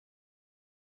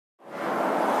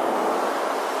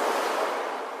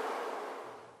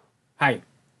Hi,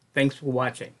 thanks for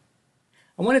watching.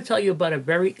 I want to tell you about a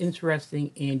very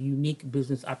interesting and unique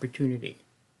business opportunity.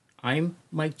 I'm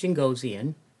Mike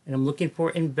Jingozian, and I'm looking for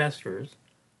investors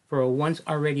for a once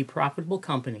already profitable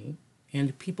company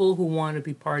and people who want to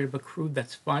be part of a crew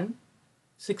that's fun,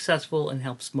 successful, and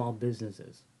helps small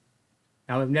businesses.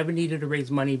 Now, I've never needed to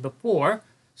raise money before,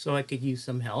 so I could use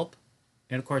some help,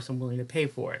 and of course, I'm willing to pay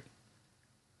for it.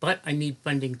 But I need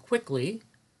funding quickly,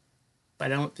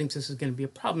 but I don't think this is going to be a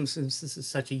problem since this is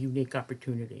such a unique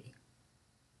opportunity.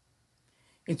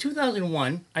 In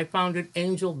 2001, I founded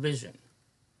AngelVision.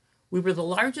 We were the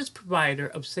largest provider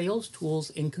of sales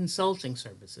tools and consulting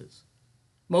services,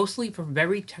 mostly for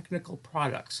very technical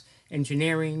products,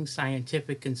 engineering,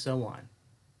 scientific, and so on.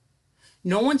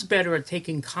 No one's better at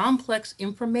taking complex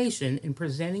information and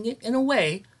presenting it in a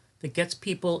way that gets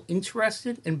people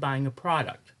interested in buying a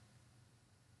product.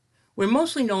 We're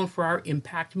mostly known for our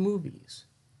impact movies.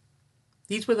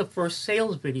 These were the first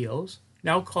sales videos,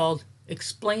 now called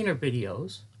explainer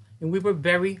videos, and we were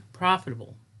very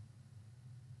profitable.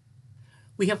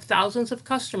 We have thousands of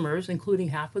customers, including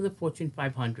half of the Fortune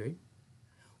 500.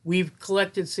 We've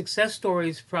collected success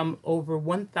stories from over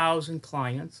 1,000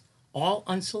 clients, all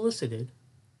unsolicited.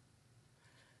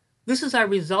 This is our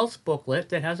results booklet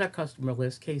that has our customer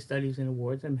list, case studies, and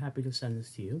awards. I'm happy to send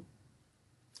this to you.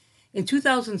 In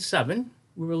 2007,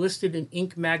 we were listed in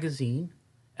Inc. magazine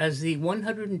as the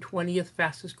 120th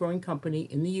fastest growing company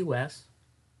in the US,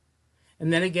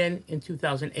 and then again in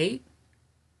 2008,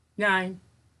 9,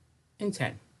 and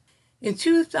 10. In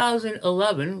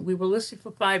 2011, we were listed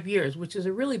for 5 years, which is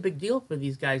a really big deal for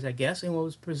these guys, I guess, and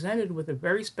was presented with a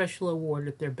very special award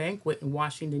at their banquet in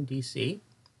Washington, D.C.,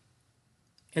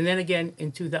 and then again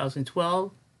in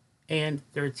 2012 and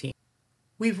 13.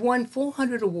 We've won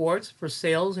 400 awards for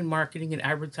sales and marketing and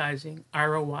advertising,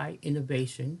 ROI,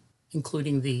 innovation,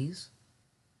 including these.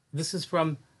 This is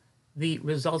from the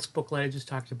results booklet I just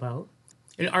talked about.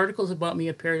 And articles about me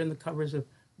appeared on the covers of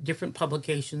different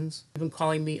publications, even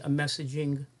calling me a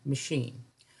messaging machine.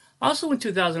 Also in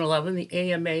 2011, the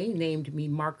AMA named me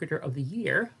Marketer of the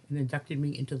Year and inducted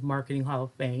me into the Marketing Hall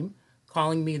of Fame,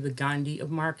 calling me the Gandhi of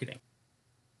marketing.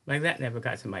 Like that never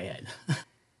got to my head.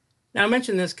 Now, I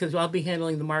mention this because I'll be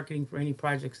handling the marketing for any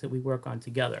projects that we work on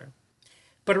together.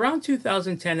 But around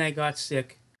 2010, I got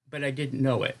sick, but I didn't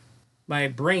know it. My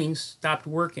brain stopped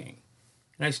working,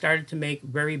 and I started to make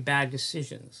very bad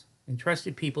decisions and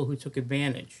trusted people who took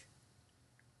advantage.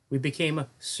 We became a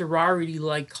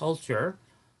sorority-like culture.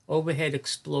 Overhead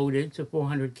exploded to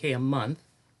 $400K a month.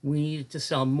 We needed to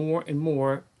sell more and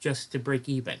more just to break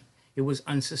even. It was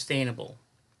unsustainable.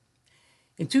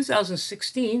 In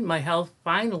 2016, my health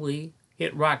finally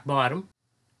hit rock bottom,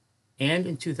 and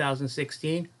in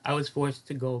 2016, I was forced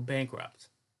to go bankrupt.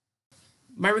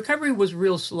 My recovery was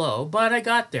real slow, but I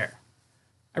got there.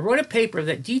 I wrote a paper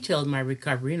that detailed my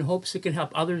recovery in hopes it can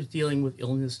help others dealing with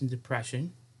illness and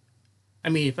depression. I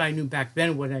mean, if I knew back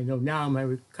then what I know now, my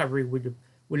recovery wouldn't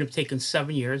have taken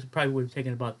 7 years. It probably would have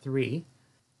taken about 3.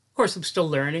 Of course, I'm still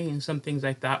learning, and some things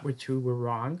I thought were true were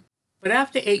wrong. But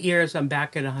after 8 years, I'm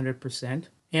back at 100%.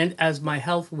 And as my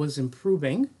health was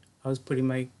improving, I was putting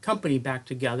my company back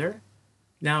together.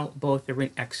 Now both are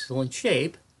in excellent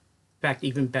shape. In fact,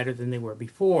 even better than they were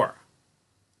before.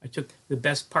 I took the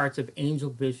best parts of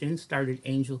AngelVision, started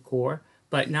Angel Core,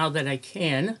 but now that I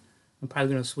can, I'm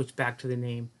probably going to switch back to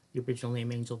the original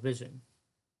name AngelVision.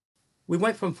 We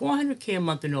went from $400K a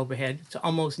month in overhead to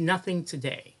almost nothing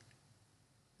today.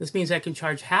 This means I can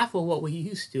charge half of what we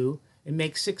used to and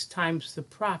make 6 times the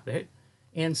profit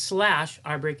and slash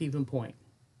our break-even point.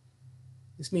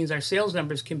 This means our sales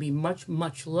numbers can be much,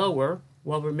 much lower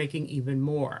while we're making even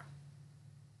more.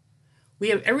 We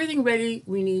have everything ready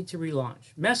we need to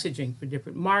relaunch. Messaging for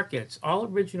different markets, all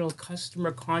original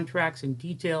customer contracts and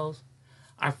details,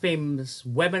 our famous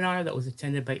webinar that was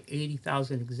attended by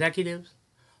 80,000 executives,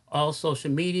 all social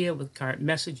media with current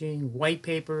messaging, white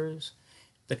papers,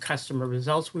 the customer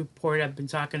results report I've been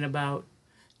talking about,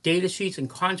 data sheets and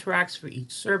contracts for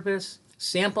each service,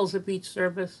 samples of each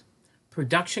service,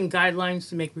 production guidelines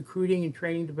to make recruiting and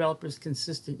training developers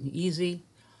consistent and easy,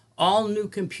 all new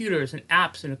computers and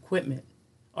apps and equipment,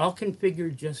 all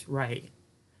configured just right,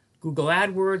 Google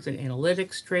AdWords and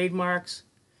analytics, trademarks,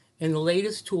 and the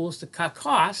latest tools to cut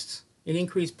costs and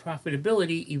increase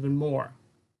profitability even more.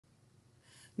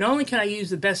 Not only can I use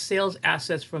the best sales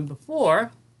assets from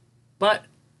before, but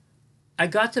I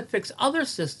got to fix other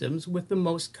systems with the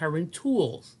most current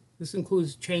tools. This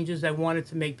includes changes I wanted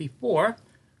to make before,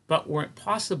 but weren't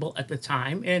possible at the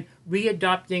time, and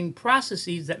readopting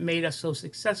processes that made us so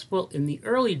successful in the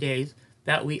early days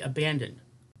that we abandoned.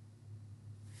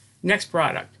 Next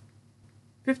product.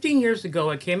 15 years ago,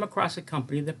 I came across a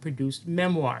company that produced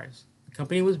memoirs. The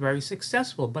company was very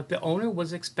successful, but the owner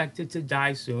was expected to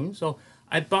die soon, so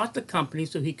I bought the company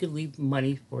so he could leave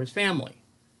money for his family.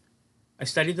 I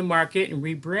studied the market and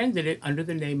rebranded it under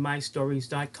the name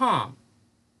mystories.com.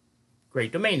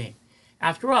 Great domain name.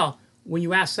 After all, when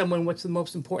you ask someone what's the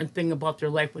most important thing about their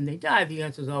life when they die, the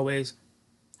answer is always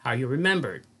how you're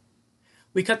remembered.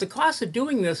 We cut the cost of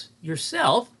doing this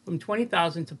yourself from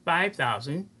 $20,000 to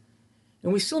 $5,000,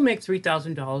 and we still make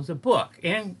 $3,000 a book,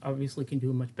 and obviously can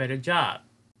do a much better job.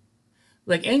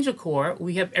 Like Angel Core,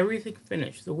 we have everything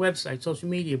finished: the website, social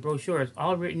media, brochures,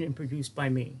 all written and produced by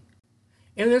me.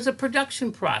 And there's a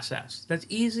production process that's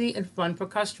easy and fun for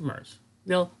customers.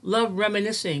 They'll love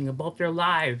reminiscing about their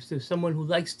lives to someone who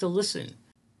likes to listen.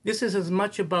 This is as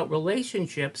much about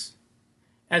relationships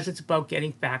as it's about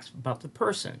getting facts about the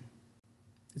person.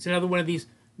 It's another one of these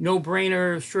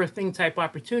no-brainer, sure thing type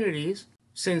opportunities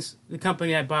since the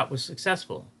company I bought was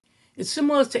successful. It's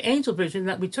similar to AngelVision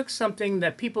that we took something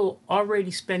that people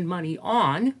already spend money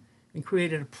on and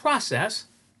created a process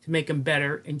to make them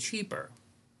better and cheaper.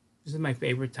 This is my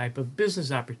favorite type of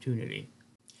business opportunity.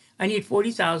 I need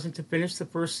 $40,000 to finish the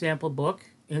first sample book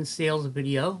and sales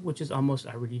video, which is almost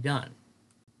already done.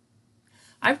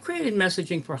 I've created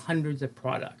messaging for hundreds of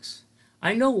products.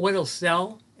 I know what'll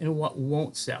sell and what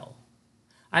won't sell.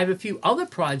 I have a few other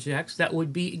projects that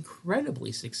would be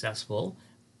incredibly successful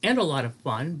and a lot of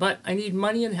fun, but I need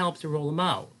money and help to roll them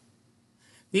out.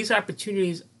 These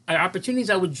opportunities are opportunities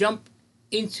I would jump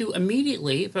into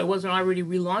immediately if I wasn't already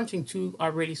relaunching two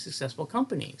already successful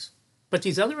companies. But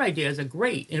these other ideas are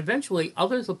great, and eventually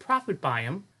others will profit by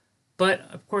them. But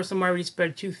of course, I'm already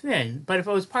spread too thin. But if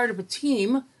I was part of a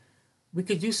team, we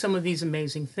could do some of these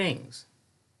amazing things.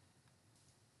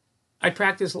 I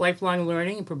practice lifelong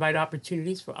learning and provide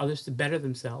opportunities for others to better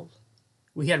themselves.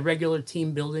 We had regular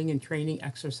team building and training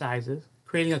exercises.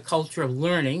 Creating a culture of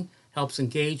learning helps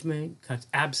engagement, cuts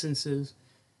absences,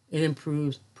 and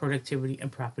improves productivity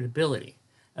and profitability.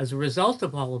 As a result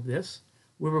of all of this,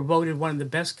 we were voted one of the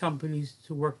best companies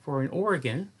to work for in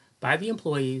Oregon by the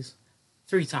employees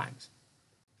 3 times.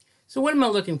 So what am I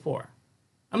looking for?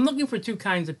 I'm looking for 2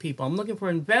 kinds of people. I'm looking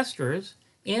for investors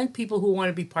and people who want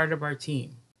to be part of our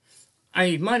team. I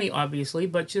need money, obviously,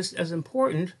 but just as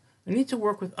important, I need to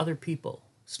work with other people,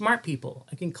 smart people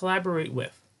I can collaborate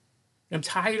with. I'm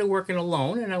tired of working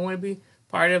alone, and I want to be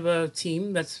part of a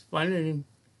team that's fun and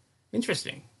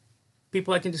interesting.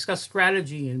 People I can discuss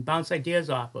strategy and bounce ideas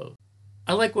off of.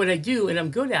 I like what I do, and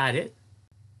I'm good at it,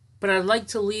 but I'd like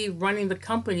to leave running the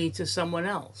company to someone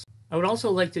else. I would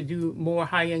also like to do more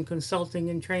high-end consulting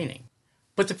and training.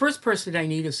 But the first person I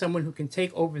need is someone who can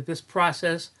take over this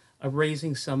process of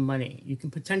raising some money. You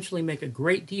can potentially make a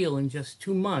great deal in just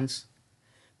 2 months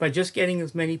by just getting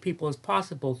as many people as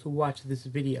possible to watch this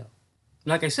video.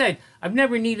 Like I said, I've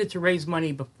never needed to raise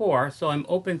money before, so I'm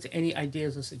open to any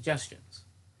ideas or suggestions.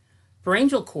 For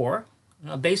Angel Core,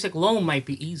 a basic loan might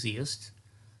be easiest.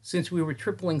 Since we were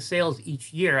tripling sales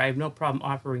each year, I have no problem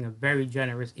offering a very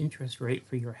generous interest rate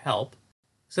for your help.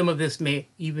 Some of this may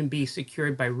even be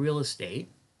secured by real estate.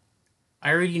 I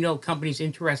already know companies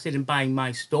interested in buying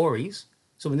my stories.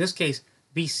 So in this case,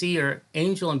 VC or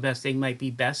angel investing might be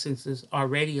best since there's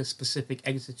already a specific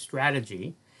exit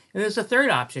strategy. And there's a third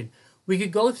option. We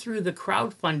could go through the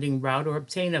crowdfunding route or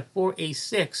obtain a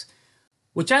 4A6,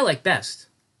 which I like best.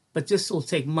 But this will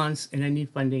take months and I need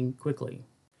funding quickly.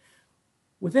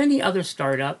 With any other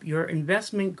startup, your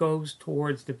investment goes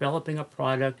towards developing a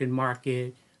product and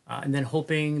market, and then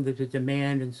hoping that the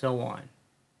demand and so on.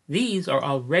 These are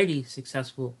already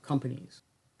successful companies.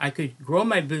 I could grow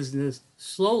my business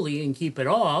slowly and keep it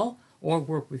all, or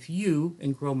work with you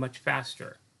and grow much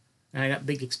faster. And I got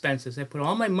big expenses. I put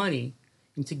all my money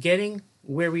into getting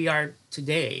where we are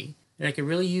today, and I could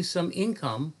really use some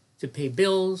income to pay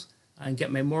bills and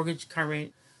get my mortgage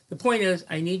current. The point is,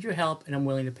 I need your help and I'm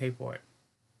willing to pay for it.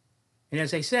 And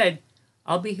as I said,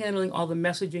 I'll be handling all the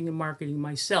messaging and marketing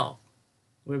myself.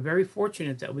 We're very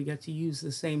fortunate that we get to use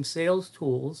the same sales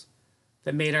tools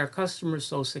that made our customers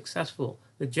so successful,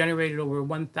 that generated over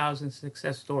 1,000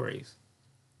 success stories.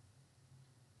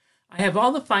 I have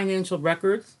all the financial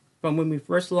records from when we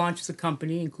first launched the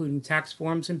company, including tax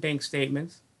forms and bank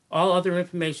statements. All other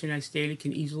information I stated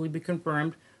can easily be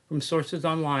confirmed from sources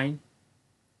online.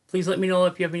 Please let me know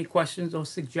if you have any questions or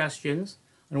suggestions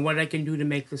on what I can do to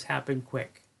make this happen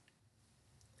quick.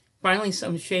 Finally,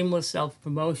 some shameless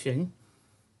self-promotion.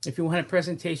 If you want a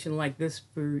presentation like this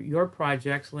for your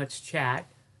projects, let's chat.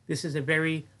 This is a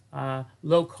very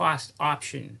low-cost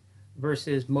option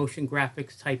versus motion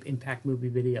graphics type impact movie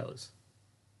videos.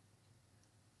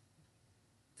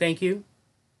 Thank you.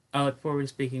 I look forward to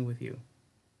speaking with you.